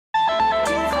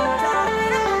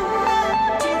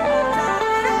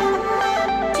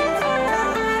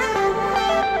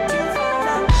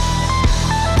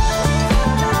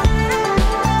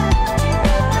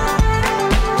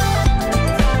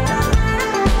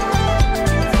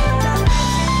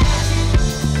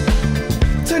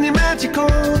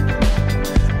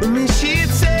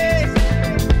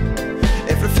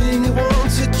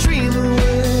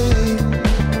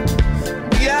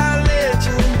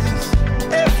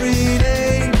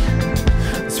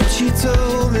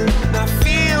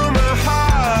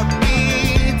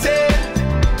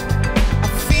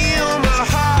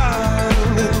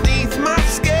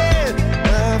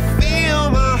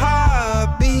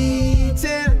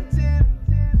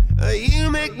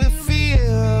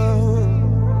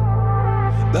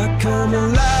come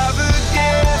alive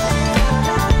again.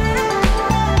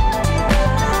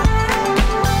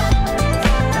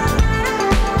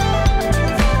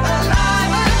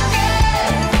 Alive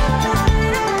again.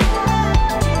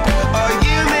 Oh,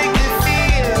 you make me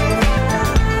feel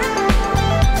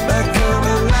like I'm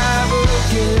alive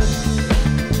again.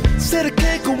 Said I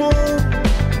can't go on,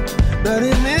 not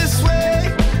in this way.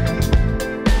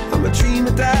 I'm a dream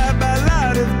that died by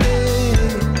light of day.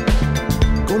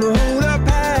 Gonna hold up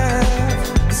half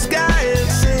the sky and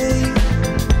say,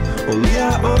 only I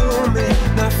own it.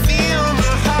 And I feel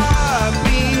my heart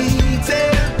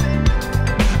beating.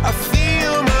 I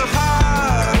feel my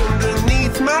heart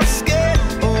underneath my skin.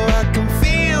 Oh, I can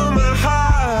feel my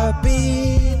heart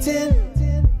beating.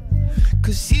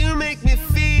 'Cause you make me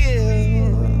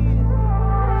feel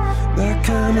like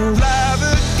I'm alive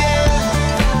again.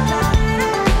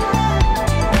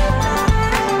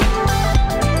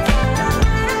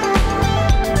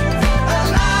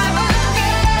 Alive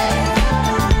again.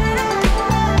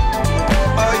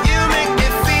 Oh, you make me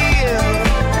feel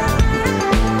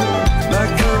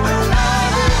like I'm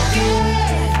alive again.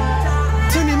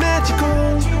 Turn your magic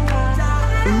on,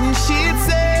 and then she'd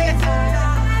say,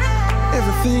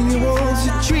 everything you want's a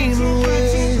dream away.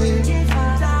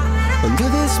 Under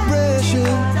this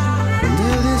pressure,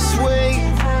 under this weight,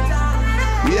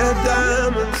 we are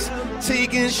diamonds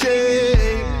taking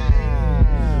shape.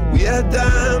 We are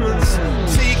diamonds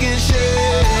taking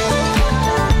shape.